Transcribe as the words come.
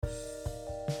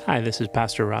Hi, this is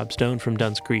Pastor Rob Stone from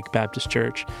Duns Creek Baptist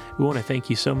Church. We want to thank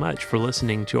you so much for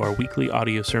listening to our weekly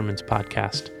audio sermons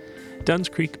podcast. Duns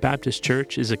Creek Baptist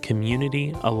Church is a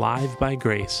community alive by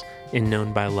grace and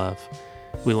known by love.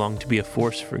 We long to be a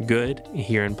force for good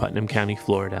here in Putnam County,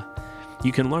 Florida.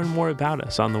 You can learn more about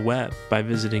us on the web by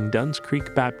visiting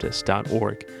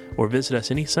dunscreekbaptist.org or visit us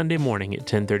any Sunday morning at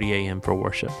 10:30 a.m. for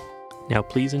worship. Now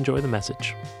please enjoy the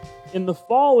message. In the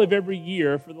fall of every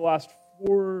year for the last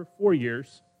four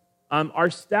years, our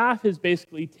staff has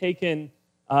basically taken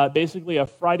a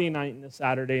Friday night and a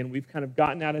Saturday, and we've kind of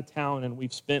gotten out of town, and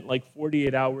we've spent like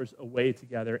 48 hours away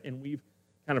together, and we've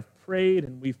kind of prayed,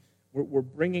 and we're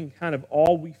bringing kind of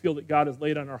all we feel that God has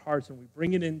laid on our hearts, and we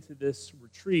bring it into this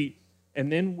retreat,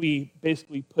 and then we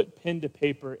basically put pen to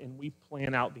paper, and we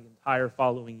plan out the entire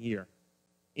following year.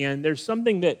 And there's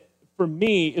something that, for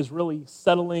me, is really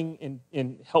settling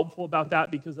and helpful about that,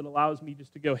 because it allows me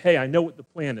just to go, hey, I know what the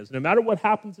plan is. No matter what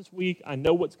happens this week, I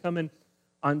know what's coming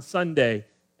on Sunday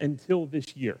until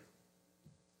this year.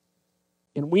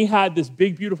 And we had this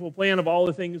big, beautiful plan of all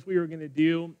the things we were going to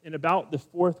do. In about the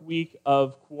fourth week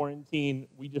of quarantine,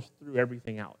 we just threw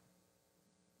everything out.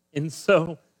 And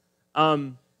so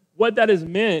what that has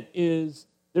meant is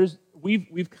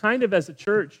we've kind of, as a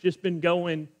church, just been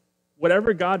going,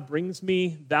 whatever God brings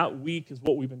me that week is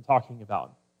what we've been talking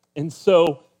about. And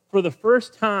so for the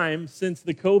first time since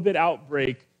the COVID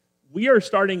outbreak, we are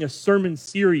starting a sermon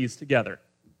series together.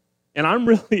 And I'm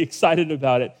really excited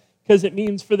about it because it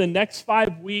means for the next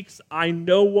 5 weeks, I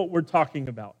know what we're talking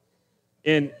about.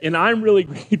 And I'm really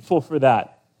grateful for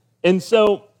that. And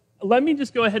so let me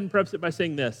just go ahead and preface it by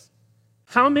saying this.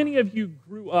 How many of you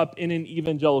grew up in an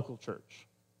evangelical church?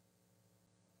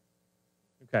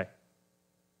 Okay.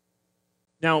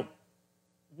 Now,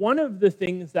 one of the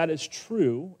things that is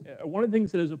true, one of the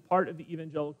things that is a part of the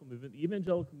evangelical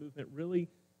movement really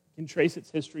can trace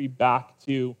its history back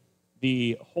to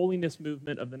the holiness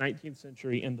movement of the 19th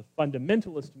century and the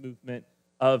fundamentalist movement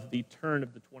of the turn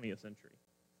of the 20th century.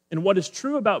 And what is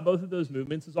true about both of those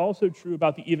movements is also true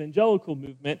about the evangelical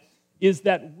movement, is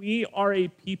that we are a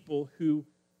people who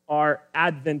are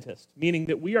Adventist, meaning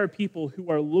that we are people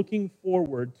who are looking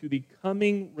forward to the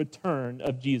coming return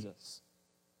of Jesus.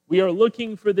 We are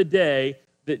looking for the day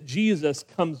that Jesus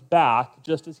comes back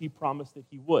just as he promised that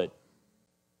he would.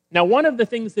 Now, one of the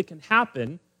things that can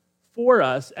happen for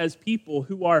us as people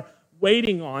who are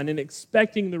waiting on and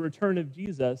expecting the return of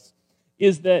Jesus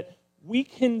is that we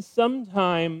can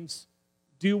sometimes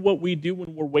do what we do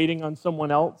when we're waiting on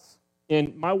someone else.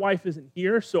 And my wife isn't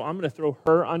here, so I'm going to throw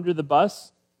her under the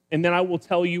bus, and then I will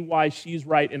tell you why she's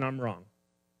right and I'm wrong.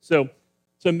 So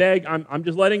Meg, I'm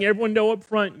just letting everyone know up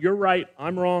front, you're right,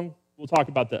 I'm wrong, we'll talk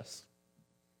about this.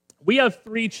 We have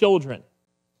 3 children.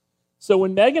 So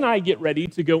when Meg and I get ready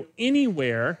to go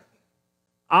anywhere,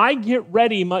 I get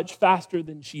ready much faster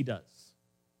than she does.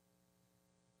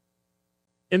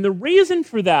 And the reason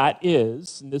for that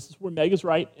is, and this is where Meg is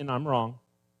right and I'm wrong,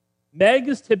 Meg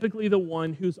is typically the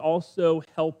one who's also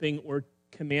helping or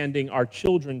commanding our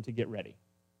children to get ready.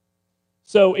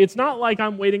 So it's not like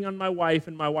I'm waiting on my wife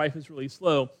and my wife is really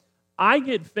slow. I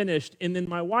get finished, and then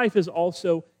my wife is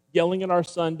also yelling at our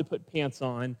son to put pants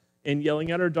on and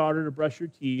yelling at our daughter to brush her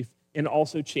teeth and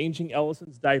also changing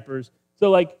Ellison's diapers.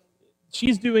 So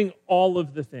she's doing all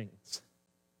of the things.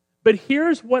 But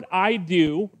here's what I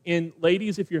do, and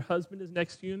ladies, if your husband is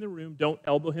next to you in the room, don't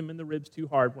elbow him in the ribs too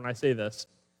hard when I say this.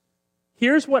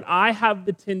 Here's what I have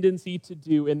the tendency to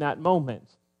do in that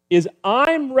moment, is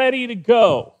I'm ready to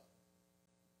go.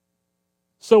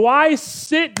 So I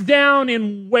sit down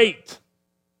and wait.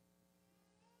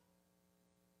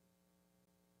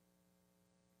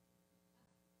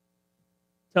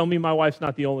 Tell me my wife's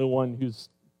not the only one who's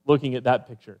looking at that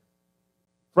picture.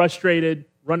 Frustrated,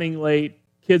 running late,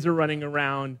 kids are running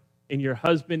around, and your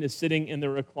husband is sitting in the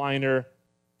recliner,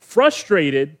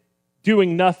 frustrated,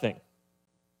 doing nothing.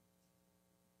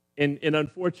 And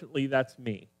unfortunately, that's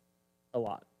me a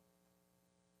lot.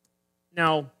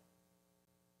 Now,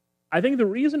 I think the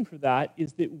reason for that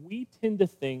is that we tend to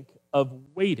think of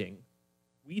waiting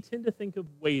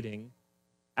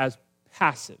as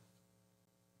passive.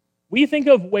 We think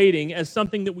of waiting as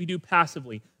something that we do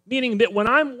passively, meaning that when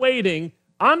I'm waiting,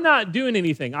 I'm not doing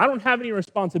anything. I don't have any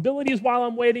responsibilities while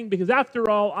I'm waiting because, after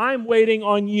all, I'm waiting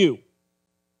on you.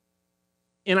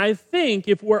 And I think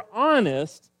if we're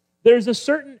honest, there's a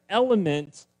certain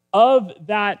element of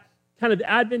that kind of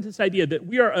Adventist idea that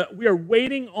we are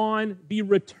waiting on the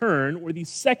return or the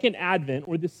second advent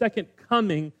or the second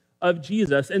coming of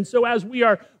Jesus. And so as we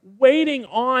are waiting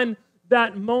on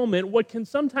that moment, what can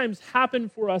sometimes happen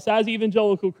for us as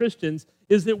evangelical Christians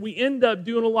is that we end up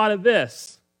doing a lot of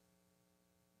this.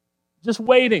 Just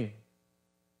waiting.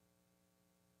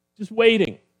 Just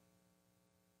waiting.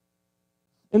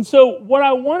 And so what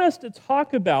I want us to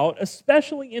talk about,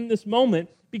 especially in this moment,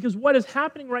 because what is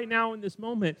happening right now in this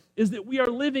moment is that we are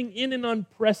living in an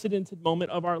unprecedented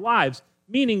moment of our lives,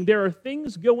 meaning there are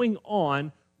things going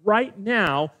on right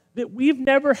now that we've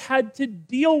never had to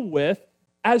deal with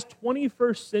as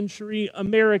 21st century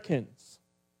Americans.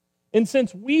 And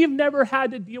since we've never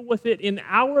had to deal with it in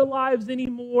our lives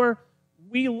anymore,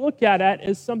 we look at it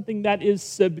as something that is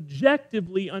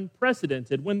subjectively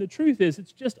unprecedented, when the truth is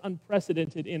it's just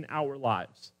unprecedented in our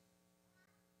lives.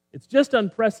 It's just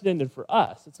unprecedented for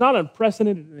us. It's not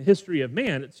unprecedented in the history of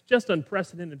man. It's just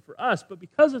unprecedented for us. But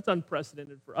because it's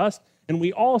unprecedented for us, and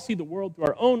we all see the world through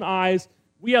our own eyes,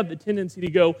 we have the tendency to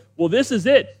go, well, this is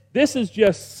it. This is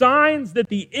just signs that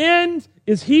the end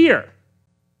is here.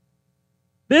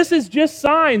 This is just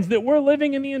signs that we're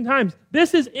living in the end times.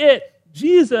 This is it.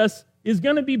 Jesus is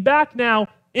going to be back now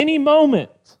any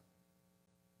moment.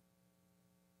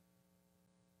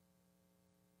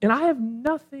 And I have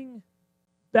nothing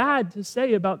bad to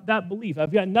say about that belief.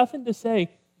 I've got nothing to say.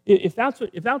 If that's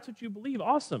what you believe,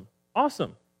 awesome.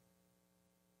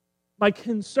 My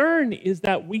concern is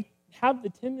that we have the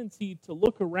tendency to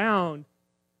look around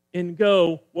and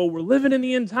go, well, we're living in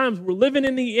the end times. We're living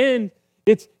in the end.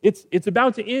 It's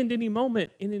about to end any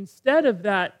moment. And instead of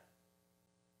that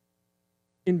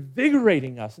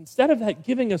invigorating us, instead of that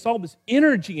giving us all this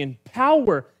energy and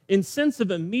power and sense of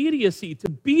immediacy to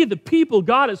be the people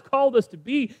God has called us to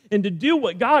be and to do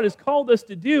what God has called us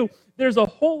to do, there's a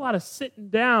whole lot of sitting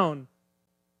down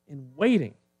and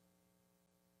waiting.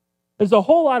 There's a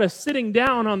whole lot of sitting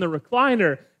down on the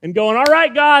recliner and going, all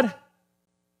right, God,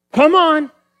 come on.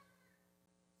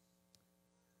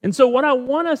 And so what I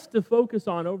want us to focus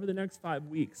on over the next 5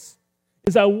 weeks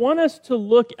is I want us to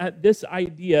look at this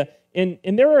idea, and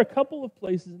there are a couple of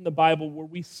places in the Bible where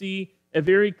we see a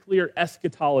very clear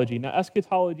eschatology. Now,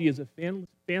 eschatology is a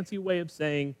fancy way of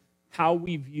saying how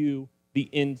we view the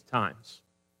end times.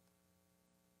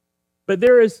 But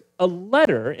there is a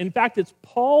letter, in fact, it's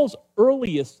Paul's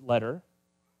earliest letter,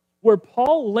 where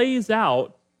Paul lays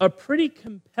out a pretty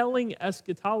compelling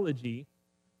eschatology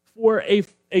for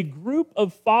a group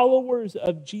of followers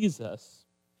of Jesus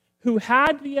who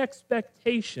had the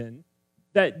expectation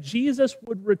that Jesus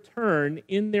would return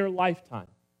in their lifetime.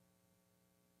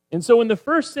 And so in the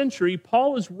first century,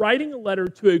 Paul is writing a letter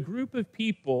to a group of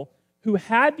people who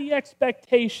had the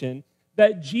expectation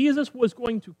that Jesus was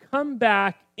going to come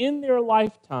back in their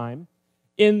lifetime,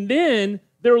 and then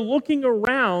they're looking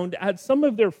around at some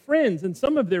of their friends and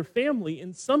some of their family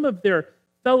and some of their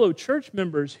fellow church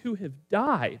members who have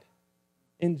died,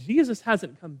 and Jesus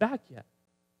hasn't come back yet.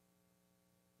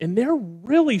 And they're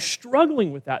really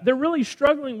struggling with that. They're really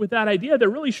struggling with that idea. They're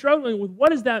really struggling with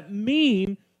what does that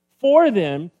mean for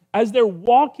them as they're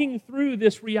walking through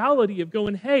this reality of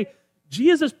going, hey,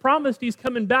 Jesus promised he's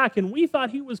coming back, and we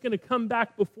thought he was going to come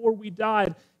back before we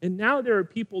died, and now there are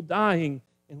people dying,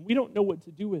 and we don't know what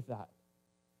to do with that.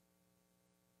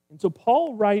 And so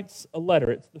Paul writes a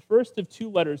letter. It's the first of 2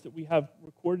 letters that we have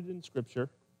recorded in Scripture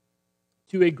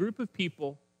to a group of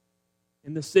people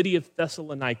in the city of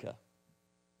Thessalonica.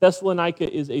 Thessalonica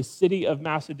is a city of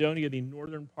Macedonia, the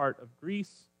northern part of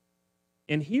Greece.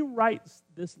 And he writes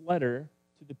this letter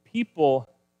to the people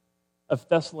of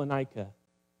Thessalonica,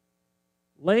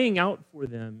 laying out for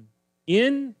them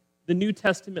in the New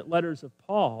Testament letters of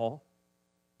Paul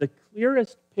the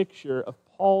clearest picture of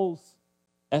Paul's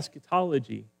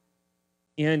eschatology.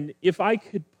 And if I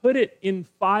could put it in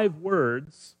 5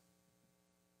 words,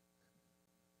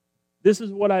 this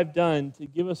is what I've done to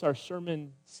give us our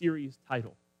sermon series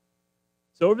title.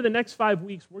 So over the next 5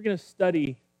 weeks, we're going to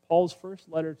study Paul's first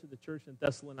letter to the church in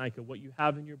Thessalonica, what you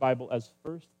have in your Bible as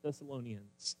 1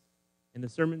 Thessalonians. In the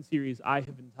sermon series I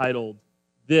have entitled,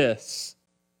 This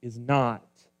is Not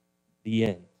the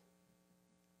End.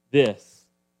 This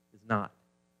is not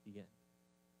the end.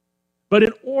 But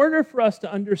in order for us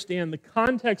to understand the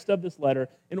context of this letter,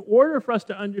 in order for us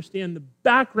to understand the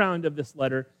background of this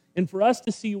letter, and for us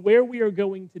to see where we are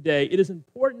going today, it is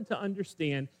important to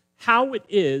understand how it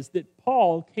is that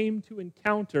Paul came to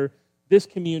encounter this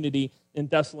community in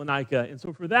Thessalonica. And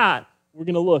so for that, we're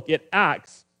going to look at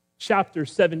Acts chapter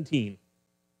 17.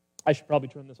 I should probably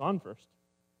turn this on first.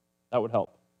 That would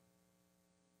help.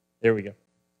 There we go.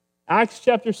 Acts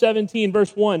chapter 17,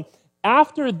 verse 1.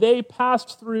 After they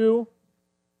passed through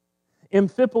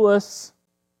Amphipolis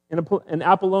and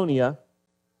Apollonia,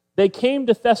 they came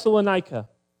to Thessalonica,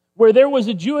 where there was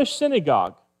a Jewish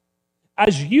synagogue.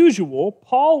 As usual,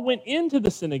 Paul went into the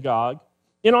synagogue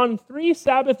and on 3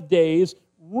 Sabbath days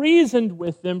reasoned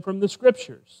with them from the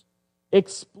Scriptures,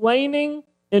 explaining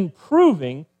and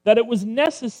proving that it was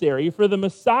necessary for the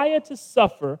Messiah to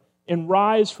suffer and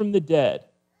rise from the dead.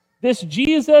 This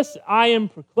Jesus I am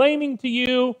proclaiming to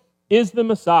you is the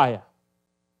Messiah.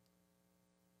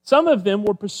 Some of them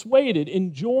were persuaded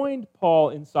and joined Paul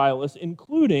and Silas,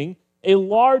 including a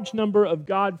large number of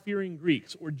God-fearing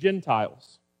Greeks or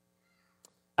Gentiles,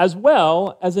 as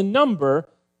well as a number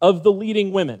of the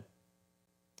leading women.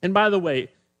 And by the way,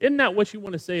 isn't that what you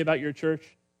want to say about your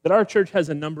church? That our church has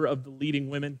a number of the leading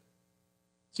women?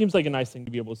 Seems like a nice thing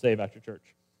to be able to say about your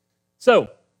church.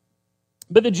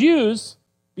 But the Jews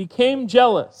became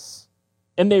jealous,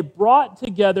 and they brought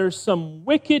together some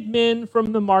wicked men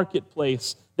from the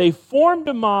marketplace. They formed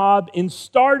a mob and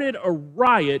started a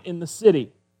riot in the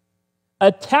city.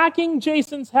 Attacking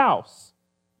Jason's house,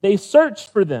 they searched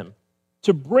for them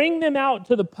to bring them out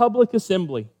to the public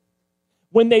assembly.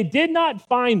 When they did not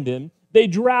find them, they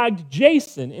dragged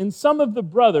Jason and some of the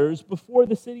brothers before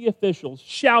the city officials,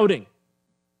 shouting,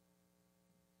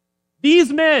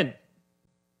 "These men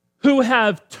who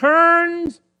have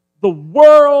turned the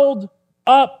world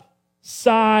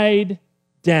upside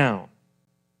down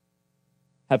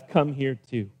have come here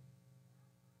too."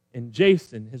 And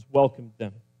Jason has welcomed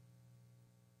them.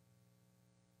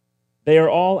 They are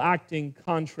all acting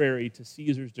contrary to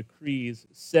Caesar's decrees,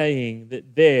 saying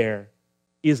that there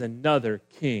is another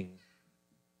king,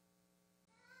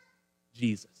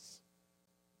 Jesus.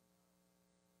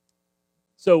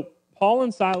 So Paul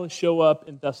and Silas show up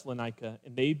in Thessalonica,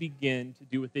 and they begin to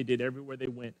do what they did everywhere they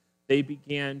went. They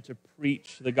began to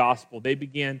preach the gospel. They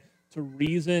began to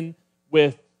reason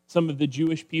with some of the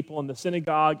Jewish people in the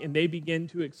synagogue, and they began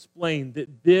to explain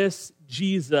that this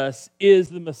Jesus is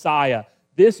the Messiah.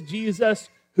 This Jesus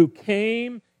who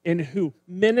came and who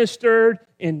ministered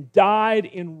and died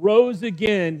and rose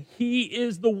again, he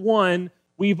is the one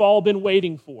we've all been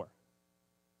waiting for.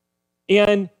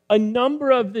 And a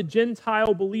number of the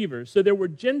Gentile believers, so there were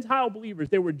Gentile believers,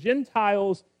 they were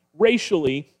Gentiles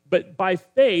racially, but by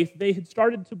faith, they had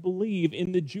started to believe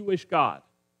in the Jewish God.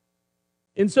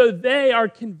 And so they are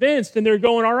convinced, and they're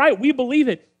going, all right, we believe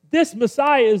it. This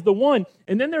Messiah is the one.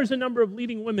 And then there's a number of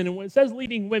leading women, and when it says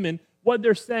leading women, what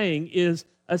they're saying is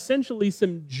essentially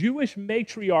some Jewish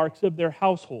matriarchs of their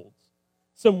households,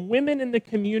 some women in the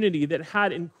community that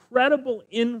had incredible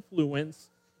influence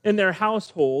in their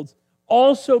households,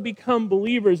 also become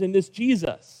believers in this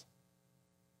Jesus.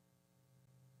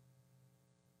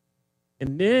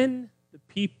 And then the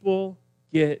people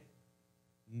get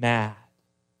mad.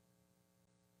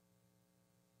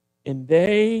 And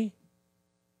they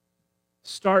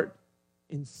start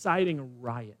inciting a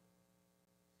riot.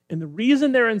 And the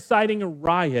reason they're inciting a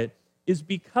riot is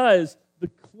because the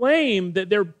claim that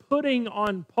they're putting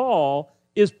on Paul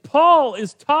is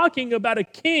talking about a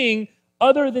king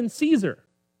other than Caesar.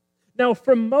 Now,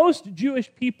 for most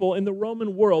Jewish people in the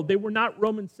Roman world, they were not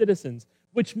Roman citizens,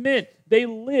 which meant they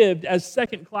lived as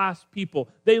second-class people.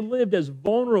 They lived as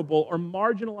vulnerable or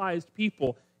marginalized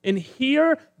people. And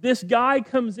here, this guy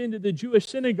comes into the Jewish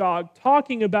synagogue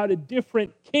talking about a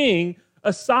different king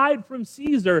aside from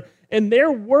Caesar, and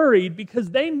they're worried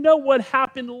because they know what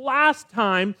happened last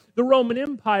time the Roman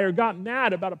Empire got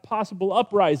mad about a possible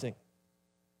uprising.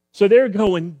 So they're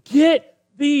going, get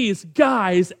these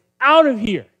guys out of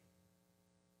here.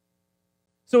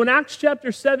 So in Acts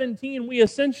chapter 17, we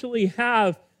essentially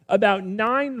have about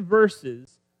 9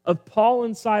 verses of Paul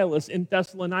and Silas in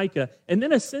Thessalonica, and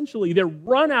then essentially they're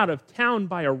run out of town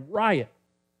by a riot.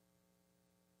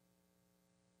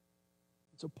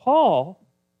 So Paul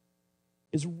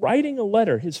is writing a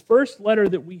letter, his first letter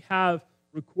that we have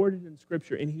recorded in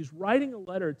Scripture, and he's writing a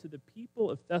letter to the people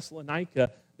of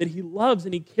Thessalonica that he loves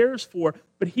and he cares for,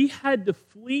 but he had to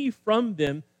flee from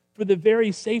them for the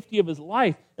very safety of his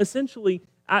life. Essentially,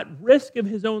 at risk of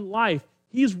his own life,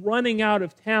 he's running out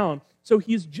of town. So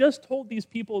he's just told these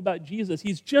people about Jesus.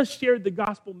 He's just shared the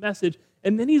gospel message,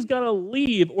 and then he's got to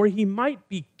leave or he might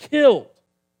be killed.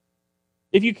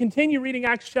 If you continue reading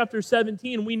Acts chapter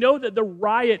 17, we know that the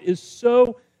riot is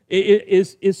so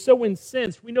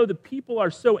incensed. We know the people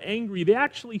are so angry. They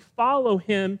actually follow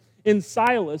him in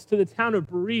Silas to the town of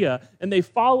Berea, and they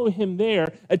follow him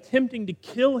there, attempting to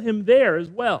kill him there as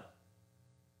well.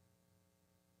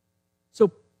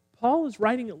 So Paul is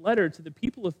writing a letter to the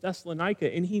people of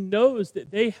Thessalonica, and he knows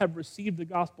that they have received the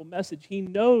gospel message. He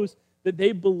knows that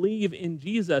they believe in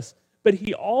Jesus, but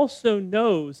he also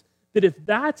knows that if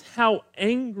that's how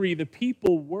angry the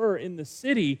people were in the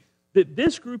city, that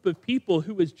this group of people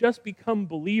who has just become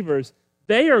believers,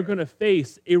 they are going to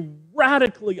face a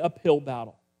radically uphill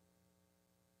battle.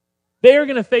 They are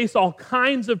going to face all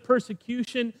kinds of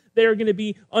persecution. They are going to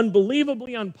be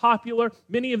unbelievably unpopular.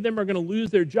 Many of them are going to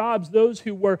lose their jobs. Those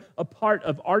who were a part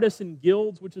of artisan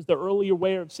guilds, which is the earlier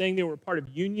way of saying they were a part of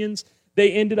unions,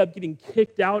 they ended up getting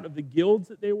kicked out of the guilds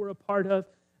that they were a part of.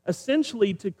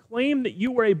 Essentially, to claim that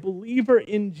you were a believer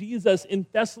in Jesus in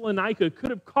Thessalonica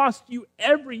could have cost you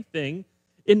everything.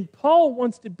 And Paul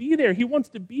wants to be there. He wants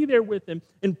to be there with them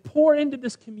and pour into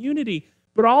this community.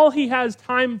 But all he has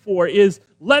time for is,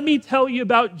 let me tell you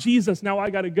about Jesus. Now I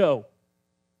got to go.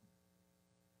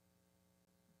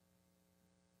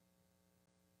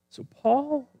 So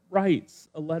Paul writes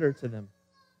a letter to them.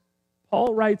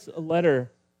 Paul writes a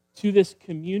letter to this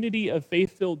community of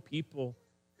faith-filled people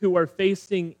who are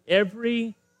facing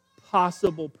every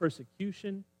possible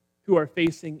persecution, who are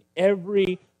facing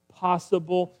every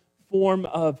possible form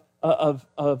of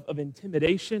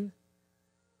intimidation.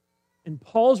 And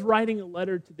Paul's writing a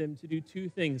letter to them to do two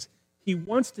things. He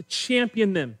wants to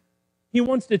champion them. He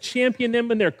wants to champion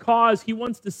them in their cause. He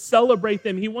wants to celebrate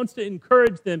them. He wants to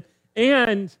encourage them.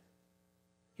 And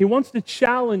he wants to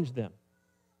challenge them.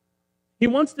 He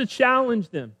wants to challenge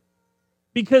them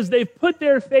because they've put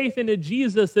their faith into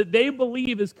Jesus that they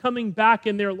believe is coming back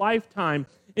in their lifetime.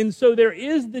 And so there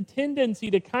is the tendency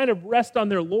to kind of rest on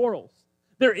their laurels.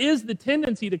 There is the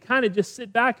tendency to kind of just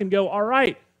sit back and go, all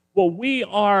right, well, we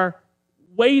are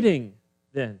waiting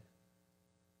then.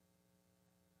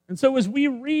 And so as we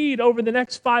read over the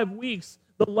next 5 weeks,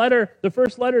 the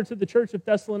first letter to the church of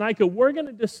Thessalonica, we're going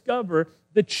to discover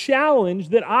the challenge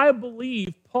that I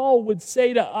believe Paul would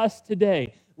say to us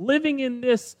today, living in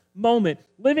this moment,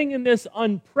 living in this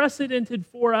unprecedented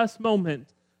for us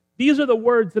moment. These are the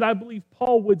words that I believe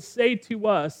Paul would say to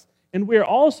us, and we're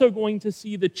also going to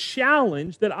see the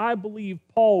challenge that I believe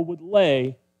Paul would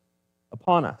lay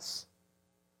upon us.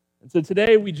 And so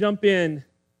today we jump in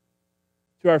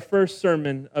to our first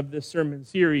sermon of this sermon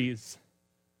series,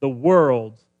 The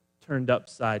World Turned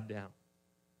Upside Down.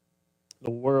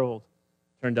 The World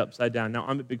Turned Upside Down. Now,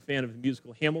 I'm a big fan of the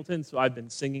musical Hamilton, so I've been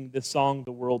singing this song,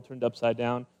 The World Turned Upside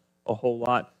Down, a whole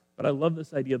lot. But I love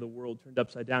this idea of the world turned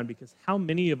upside down because how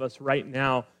many of us right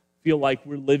now feel like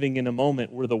we're living in a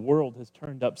moment where the world has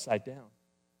turned upside down?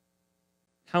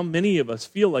 How many of us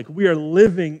feel like we are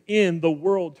living in the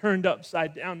world turned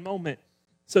upside down moment?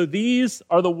 So these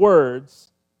are the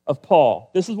words of Paul.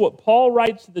 This is what Paul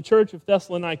writes to the church of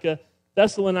Thessalonica,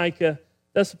 1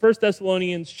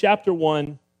 Thessalonians chapter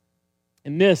 1,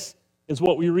 and this is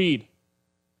what we read.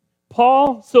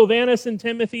 Paul, Silvanus, and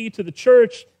Timothy to the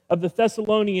church of the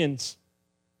Thessalonians,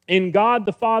 in God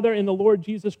the Father and the Lord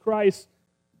Jesus Christ,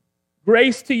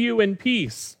 grace to you and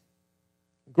peace.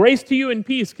 Grace to you and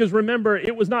peace, because remember,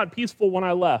 it was not peaceful when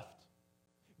I left.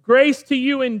 Grace to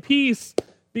you and peace,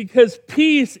 because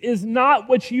peace is not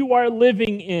what you are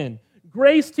living in.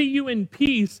 Grace to you and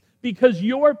peace, because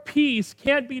your peace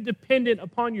can't be dependent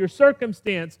upon your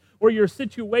circumstance or your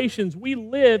situations. We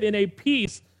live in a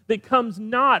peace that comes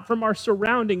not from our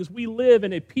surroundings. We live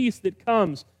in a peace that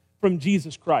comes from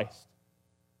Jesus Christ.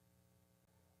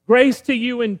 Grace to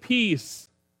you and peace.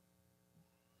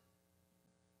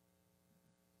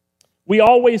 We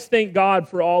always thank God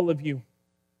for all of you,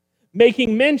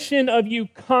 making mention of you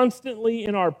constantly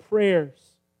in our prayers.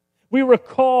 We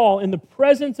recall in the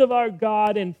presence of our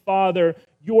God and Father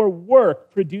your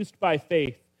work produced by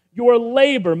faith, your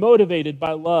labor motivated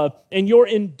by love, and your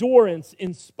endurance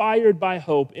inspired by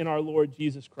hope in our Lord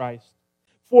Jesus Christ.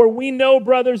 For we know,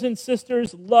 brothers and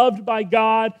sisters, loved by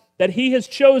God, that He has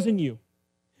chosen you,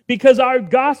 because our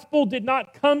gospel did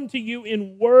not come to you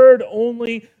in word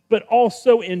only, but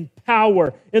also in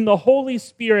power, in the Holy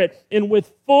Spirit, and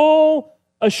with full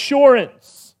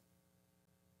assurance.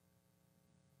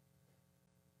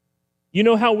 You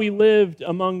know how we lived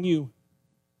among you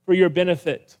for your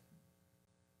benefit.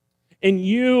 And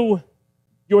you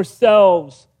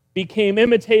yourselves became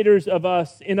imitators of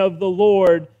us and of the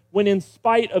Lord when in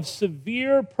spite of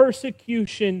severe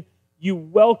persecution, you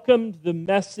welcomed the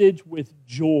message with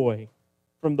joy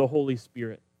from the Holy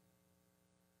Spirit.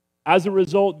 As a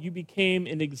result, you became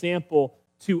an example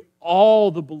to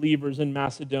all the believers in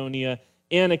Macedonia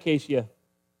and Achaia.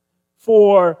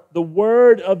 For the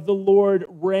word of the Lord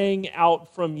rang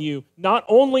out from you, not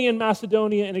only in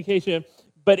Macedonia and Achaia,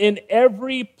 but in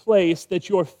every place that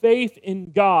your faith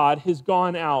in God has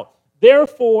gone out.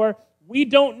 Therefore, we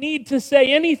don't need to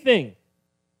say anything,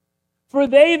 for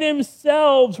they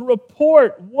themselves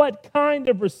report what kind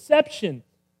of reception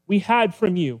we had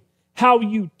from you, how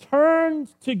you turned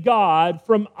to God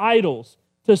from idols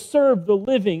to serve the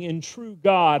living and true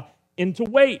God and to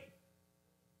wait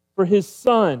for His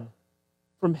Son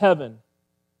from heaven,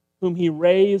 whom He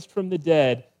raised from the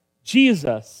dead,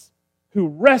 Jesus, who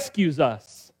rescues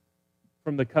us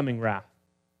from the coming wrath.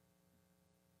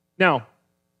 Now,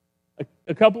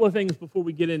 a couple of things before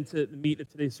we get into the meat of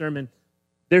today's sermon.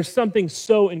 There's something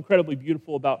so incredibly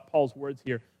beautiful about Paul's words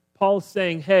here. Paul's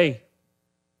saying, hey,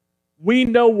 we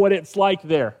know what it's like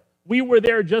there. We were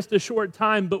there just a short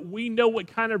time, but we know what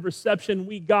kind of reception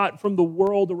we got from the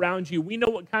world around you. We know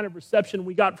what kind of reception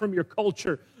we got from your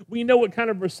culture. We know what kind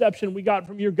of reception we got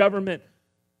from your government.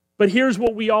 But here's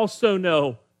what we also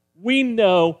know. We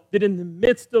know that in the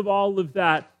midst of all of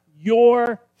that,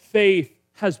 your faith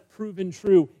has proven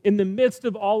true. In the midst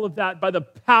of all of that, by the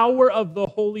power of the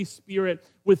Holy Spirit,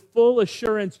 with full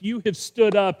assurance, you have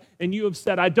stood up and you have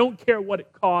said, I don't care what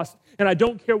it costs, and I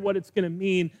don't care what it's going to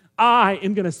mean. I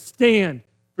am going to stand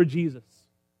for Jesus.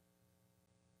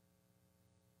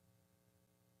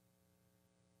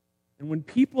 And when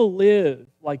people live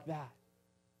like that,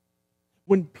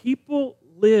 when people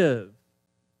live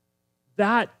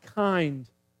that kind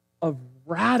of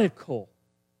radical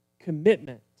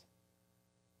commitment,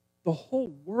 the whole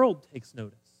world takes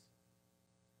notice.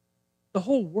 The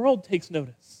whole world takes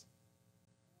notice.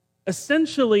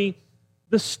 Essentially,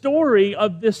 the story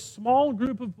of this small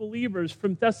group of believers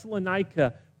from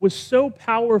Thessalonica was so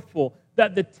powerful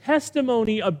that the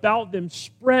testimony about them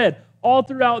spread all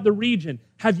throughout the region.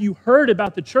 Have you heard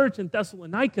about the church in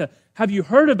Thessalonica? Have you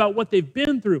heard about what they've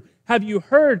been through? Have you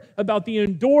heard about the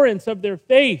endurance of their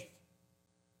faith?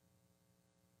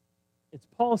 It's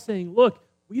Paul saying, look,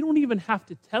 we don't even have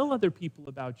to tell other people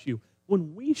about you.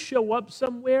 When we show up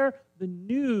somewhere, the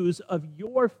news of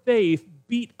your faith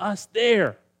beat us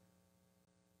there.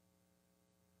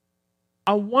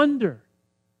 I wonder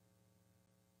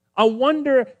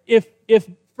if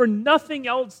for nothing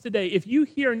else today, if you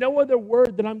hear no other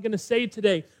word that I'm going to say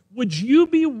today, would you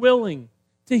be willing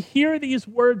to hear these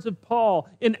words of Paul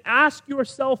and ask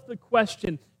yourself the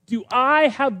question, do I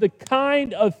have the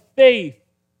kind of faith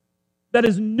that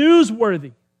is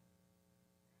newsworthy?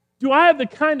 Do I have the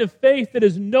kind of faith that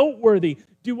is noteworthy?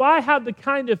 Do I have the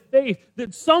kind of faith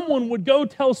that someone would go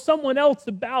tell someone else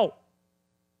about?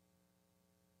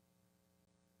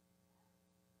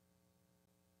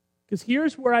 Because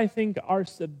here's where I think our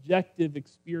subjective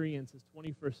experience as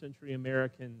 21st century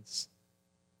Americans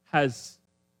has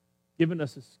given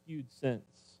us a skewed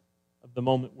sense of the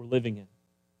moment we're living in.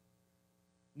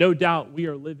 No doubt we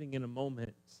are living in a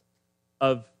moment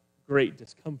of great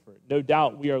discomfort. No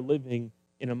doubt we are living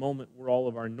in a moment where all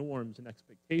of our norms and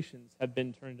expectations have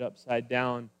been turned upside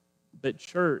down. But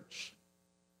church,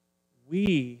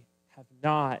 we have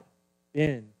not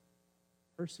been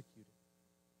persecuted.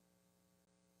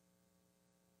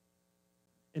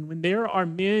 And when there are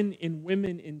men and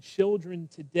women and children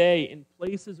today in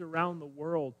places around the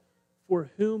world for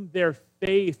whom their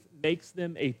faith makes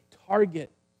them a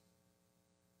target,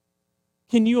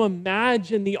 can you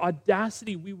imagine the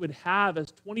audacity we would have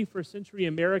as 21st century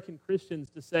American Christians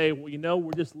to say, well, you know,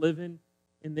 we're just living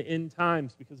in the end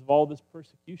times because of all this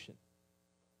persecution?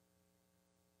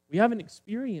 We haven't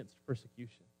experienced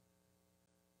persecution.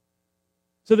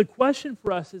 So the question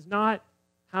for us is not,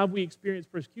 have we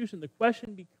experienced persecution? The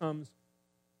question becomes,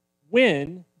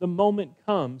 when the moment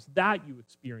comes that you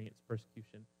experience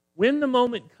persecution, when the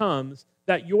moment comes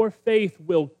that your faith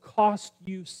will cost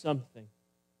you something,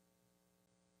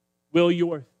 will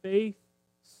your faith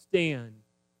stand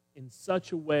in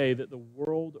such a way that the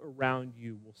world around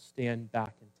you will stand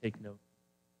back and take note?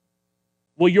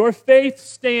 Will your faith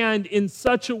stand in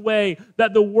such a way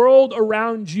that the world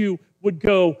around you would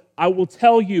go, I will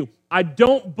tell you, I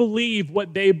don't believe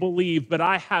what they believe, but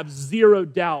I have zero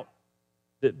doubt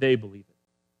that they believe it.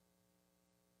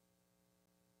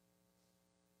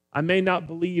 I may not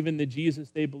believe in the Jesus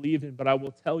they believe in, but I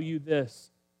will tell you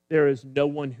this, there is no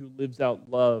one who lives out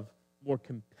love more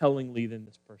compellingly than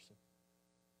this person.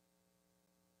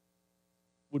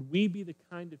 Would we be the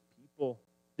kind of people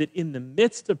that in the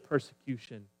midst of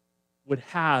persecution would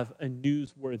have a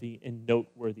newsworthy and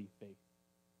noteworthy faith?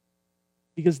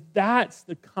 Because that's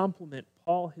the compliment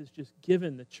Paul has just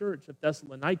given the church of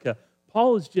Thessalonica.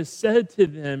 Paul has just said to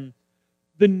them,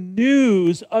 the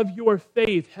news of your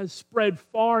faith has spread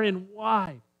far and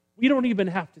wide. We don't even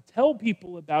have to tell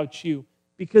people about you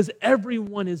because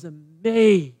everyone is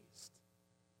amazed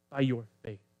by your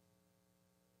faith.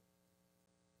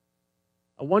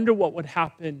 I wonder what would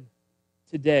happen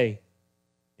today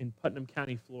in Putnam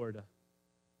County, Florida,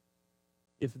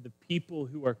 if the people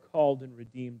who are called and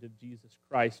redeemed of Jesus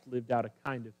Christ lived out a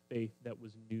kind of faith that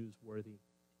was newsworthy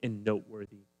and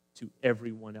noteworthy to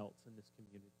everyone else in this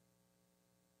community.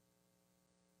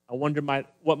 I wonder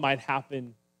what might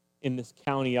happen in this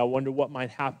county. I wonder what might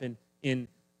happen in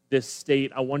this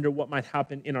state. I wonder what might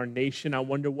happen in our nation. I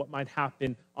wonder what might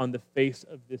happen on the face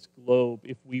of this globe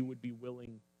if we would be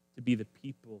willing to be the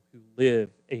people who live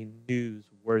a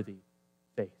newsworthy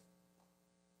faith.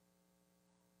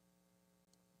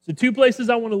 So 2 places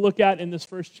I want to look at in this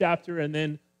first chapter, and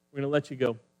then we're going to let you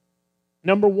go.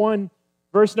 Number 1,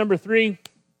 verse number 3,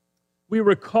 we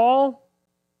recall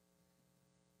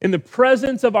in the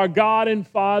presence of our God and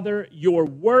Father your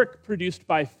work produced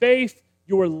by faith,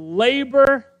 your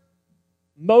labor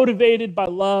motivated by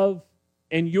love,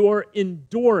 and your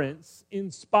endurance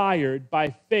inspired by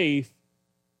faith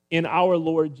in our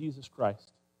Lord Jesus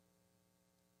Christ.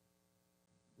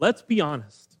 Let's be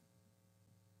honest.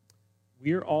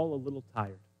 We're all a little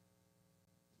tired.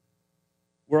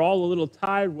 We're all a little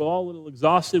tired. We're all a little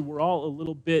exhausted. We're all a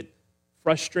little bit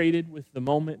frustrated with the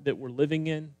moment that we're living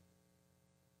in.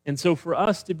 And so for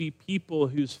us to be people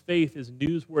whose faith is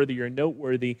newsworthy or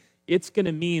noteworthy, it's going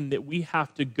to mean that we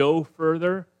have to go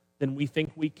further than we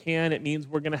think we can. It means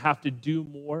we're going to have to do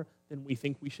more than we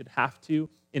think we should have to.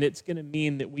 And it's going to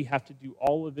mean that we have to do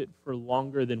all of it for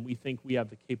longer than we think we have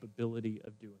the capability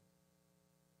of doing.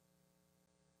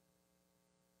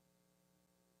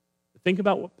 But think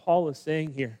about what Paul is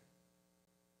saying here.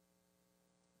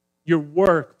 Your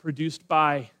work produced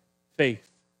by faith.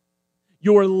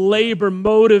 Your labor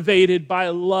motivated by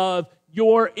love.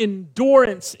 Your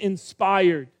endurance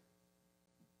inspired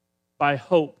by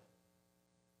hope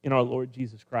in our Lord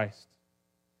Jesus Christ.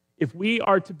 If we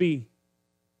are to be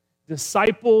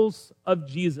disciples of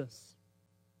Jesus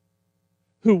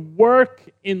who work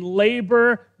in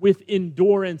labor with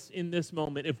endurance in this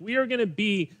moment, if we are going to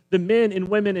be the men and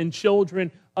women and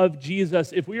children of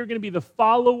Jesus, if we are going to be the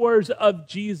followers of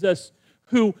Jesus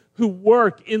who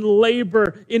work in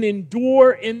labor and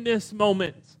endure in this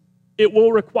moment, it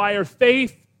will require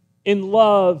faith in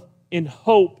love and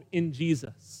hope in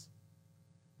Jesus.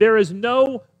 There is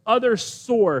no other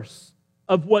source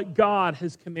of what God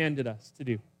has commanded us to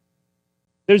do.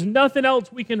 There's nothing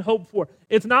else we can hope for.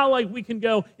 It's not like we can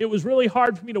go, it was really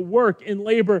hard for me to work in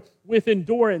labor with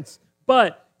endurance,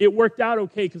 but it worked out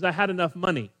okay because I had enough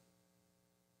money.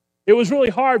 It was really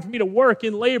hard for me to work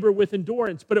in labor with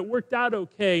endurance, but it worked out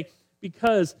okay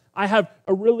because I have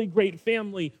a really great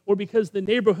family or because the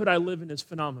neighborhood I live in is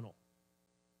phenomenal.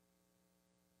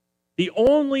 The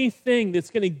only thing that's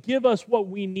going to give us what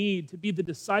we need to be the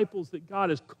disciples that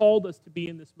God has called us to be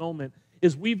in this moment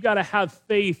is we've got to have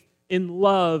faith in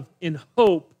love, in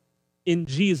hope, in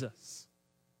Jesus.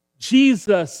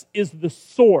 Jesus is the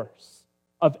source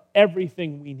of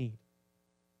everything we need.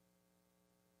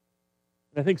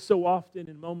 And I think so often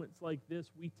in moments like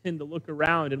this, we tend to look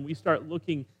around and we start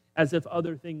looking as if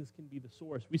other things can be the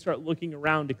source. We start looking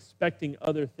around expecting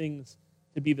other things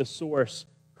to be the source.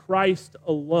 Christ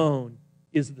alone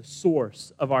is the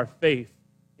source of our faith,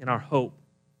 in our hope,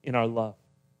 in our love.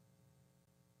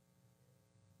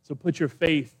 So put your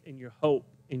faith and your hope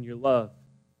and your love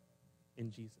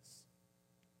in Jesus.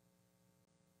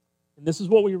 And this is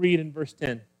what we read in verse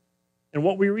 10. And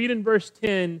what we read in verse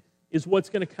 10 is what's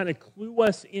going to kind of clue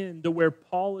us in to where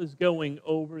Paul is going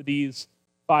over these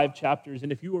 5 chapters.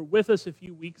 And if you were with us a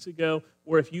few weeks ago,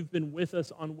 or if you've been with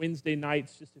us on Wednesday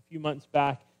nights just a few months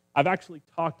back, I've actually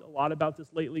talked a lot about this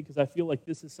lately because I feel like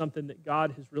this is something that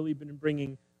God has really been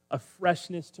bringing a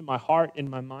freshness to my heart and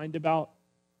my mind about.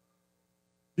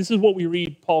 This is what we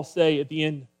read Paul say at the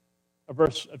end of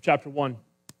chapter 1.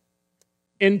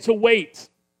 And to wait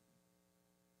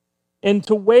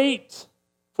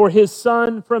for his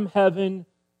Son from heaven,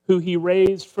 who he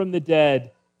raised from the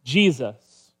dead,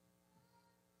 Jesus,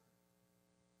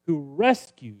 who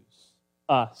rescues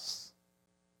us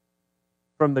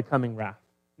from the coming wrath.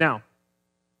 Now,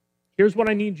 here's what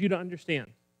I need you to understand.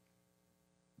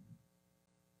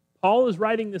 Paul is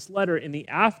writing this letter in the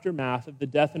aftermath of the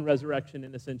death and resurrection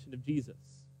and ascension of Jesus.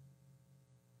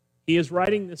 He is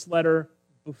writing this letter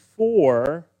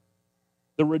before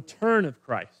the return of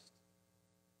Christ.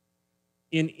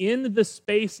 In the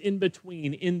space in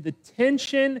between, in the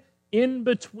tension in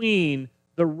between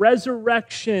the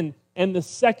resurrection and the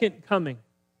second coming,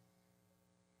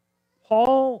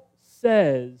 Paul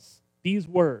says these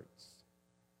words.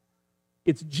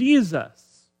 It's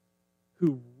Jesus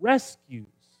who rescues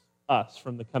us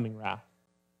from the coming wrath.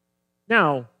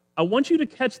 Now, I want you to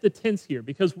catch the tense here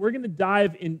because we're going to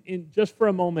dive in just for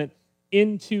a moment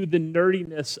into the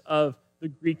nerdiness of the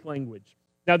Greek language.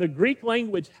 Now, the Greek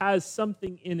language has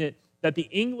something in it that the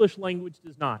English language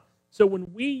does not. So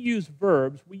when we use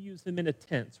verbs, we use them in a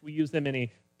tense. We use them in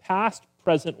a past,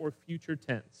 present, or future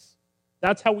tense.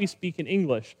 That's how we speak in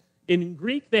English. In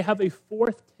Greek, they have a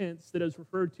fourth tense that is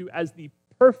referred to as the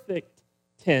perfect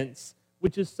tense,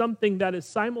 which is something that is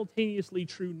simultaneously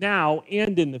true now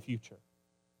and in the future.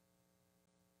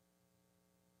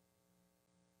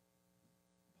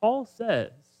 Paul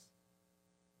says,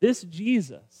 this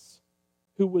Jesus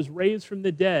who was raised from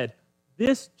the dead,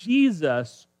 this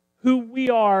Jesus who we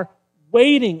are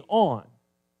waiting on,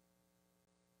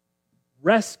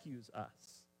 rescues us.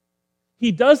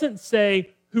 He doesn't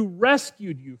say who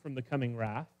rescued you from the coming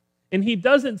wrath, and he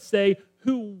doesn't say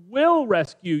who will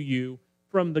rescue you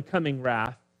from the coming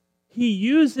wrath. He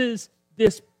uses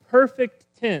this perfect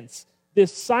tense,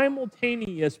 this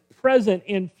simultaneous present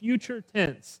and future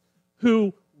tense,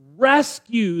 who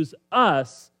rescues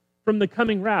us from the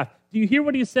coming wrath. Do you hear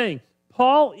what he's saying?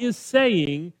 Paul is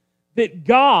saying that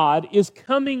God is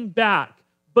coming back,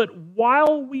 but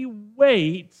while we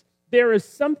wait, there is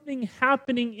something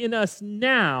happening in us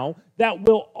now that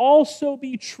will also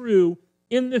be true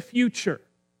in the future.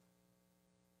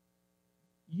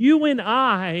 You and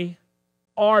I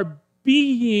are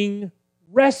being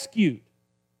rescued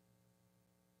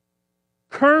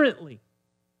currently.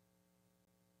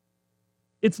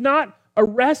 It's not a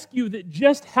rescue that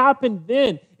just happened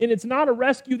then, and it's not a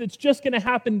rescue that's just going to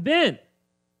happen then.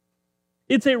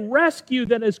 It's a rescue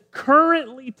that is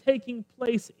currently taking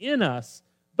place in us,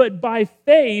 but by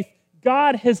faith,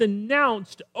 God has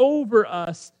announced over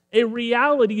us a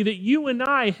reality that you and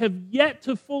I have yet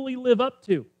to fully live up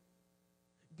to.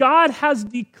 God has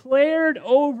declared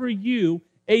over you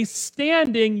a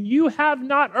standing you have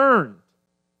not earned.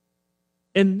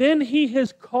 And then He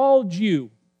has called you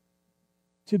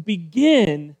to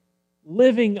begin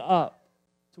living up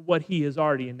to what He has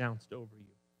already announced over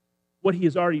you, what He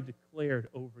has already declared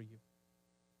over you.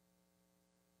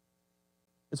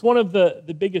 It's one of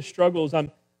the biggest struggles.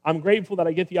 I'm grateful that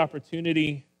I get the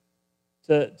opportunity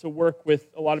to work with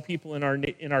a lot of people in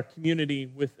our community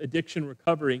with addiction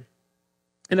recovery.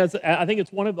 And I think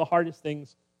it's one of the hardest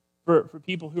things for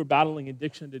people who are battling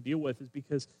addiction to deal with, is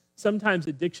because sometimes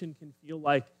addiction can feel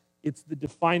like it's the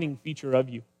defining feature of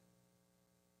you.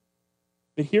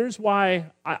 But here's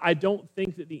why I don't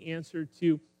think that the answer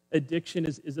to addiction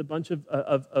is a bunch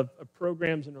of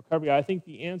programs in recovery. I think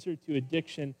the answer to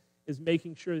addiction is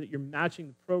making sure that you're matching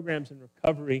the programs in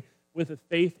recovery with a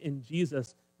faith in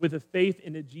Jesus, with a faith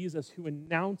in a Jesus who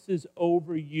announces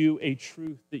over you a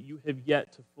truth that you have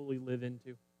yet to fully live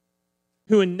into,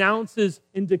 who announces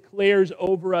and declares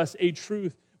over us a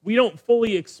truth we don't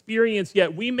fully experience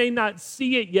yet. We may not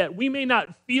see it yet. We may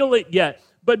not feel it yet.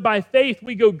 But by faith,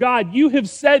 we go, God, you have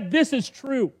said this is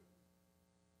true.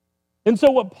 And so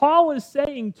what Paul is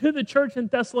saying to the church in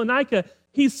Thessalonica,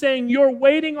 he's saying, you're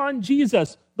waiting on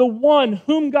Jesus, the one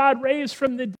whom God raised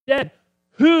from the dead,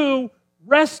 who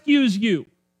rescues you.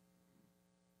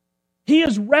 He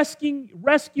is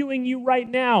rescuing you right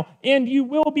now, and you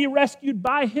will be rescued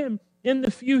by Him in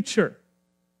the future.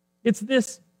 It's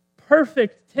this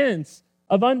perfect tense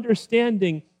of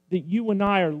understanding that you and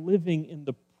I are living in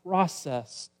the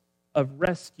process of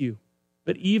rescue.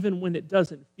 But even when it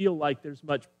doesn't feel like there's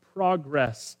much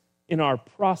progress in our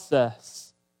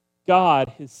process, God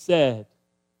has said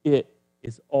it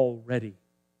is already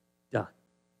done.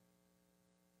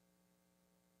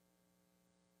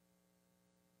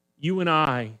 You and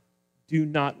I do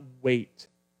not wait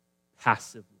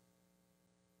passively.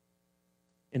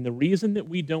 And the reason that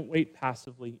we don't wait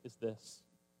passively is this: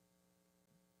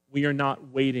 we are not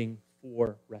waiting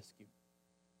for rescue,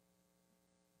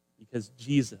 because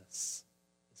Jesus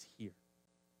is here.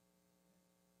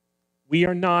 We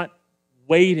are not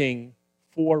waiting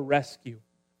for rescue.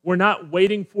 We're not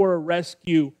waiting for a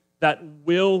rescue that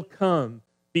will come,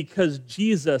 because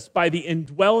Jesus, by the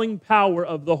indwelling power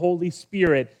of the Holy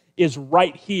Spirit, is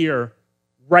right here,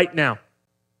 right now.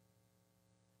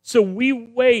 So we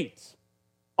wait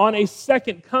on a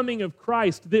second coming of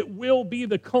Christ that will be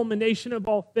the culmination of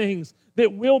all things,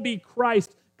 that will be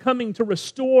Christ coming to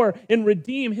restore and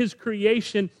redeem His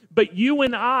creation. But you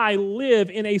and I live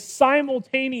in a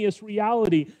simultaneous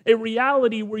reality, a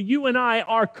reality where you and I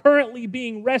are currently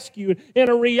being rescued, and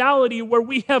a reality where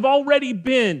we have already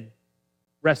been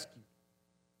rescued.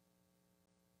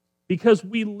 Because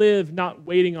we live not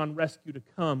waiting on rescue to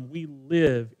come, we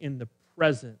live in the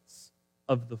presence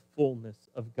of the fullness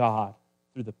of God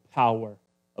through the power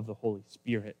of the Holy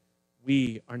Spirit.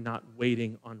 We are not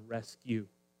waiting on rescue.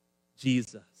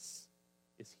 Jesus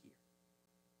is here.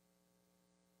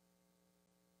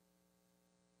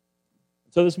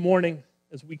 So this morning,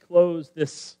 as we close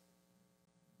this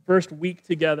first week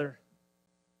together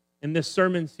in this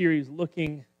sermon series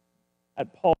looking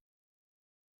at Paul's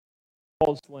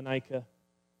Thessalonica, I'm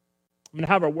going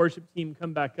to have our worship team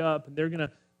come back up, and they're going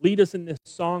to lead us in this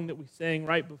song that we sang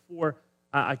right before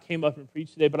I came up and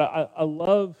preached today, but I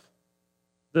love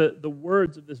the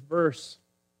words of this verse.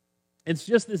 It's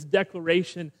just this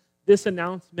declaration, this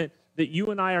announcement that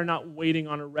you and I are not waiting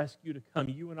on a rescue to come.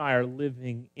 You and I are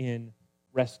living in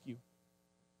rescue.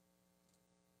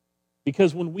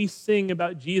 Because when we sing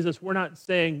about Jesus, we're not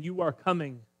saying you are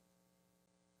coming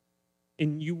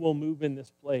and you will move in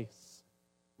this place.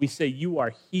 We say you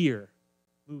are here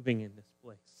moving in this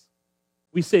place.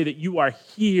 We say that you are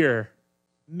here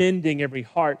mending every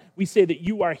heart. We say that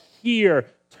you are here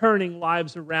turning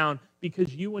lives around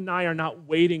because you and I are not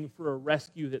waiting for a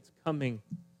rescue that's coming.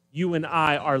 You and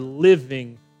I are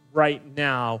living right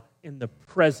now in the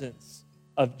presence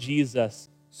of Jesus.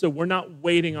 So we're not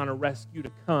waiting on a rescue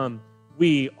to come.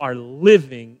 We are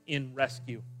living in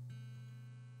rescue.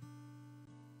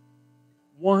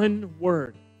 One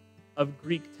word of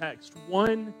Greek text,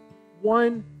 one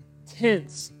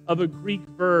tense of a Greek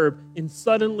verb, and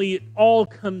suddenly it all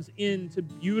comes into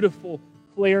beautiful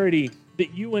clarity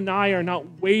that you and I are not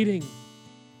waiting.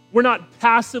 We're not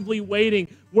passively waiting.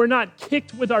 We're not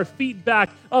kicked with our feet back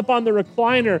up on the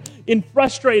recliner and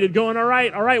frustrated, going, all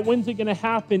right, when's it going to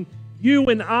happen? You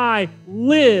and I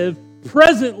live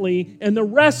presently in the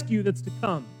rescue that's to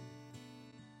come.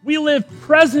 We live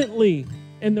presently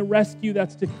in the rescue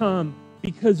that's to come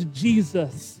because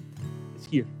Jesus is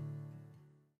here.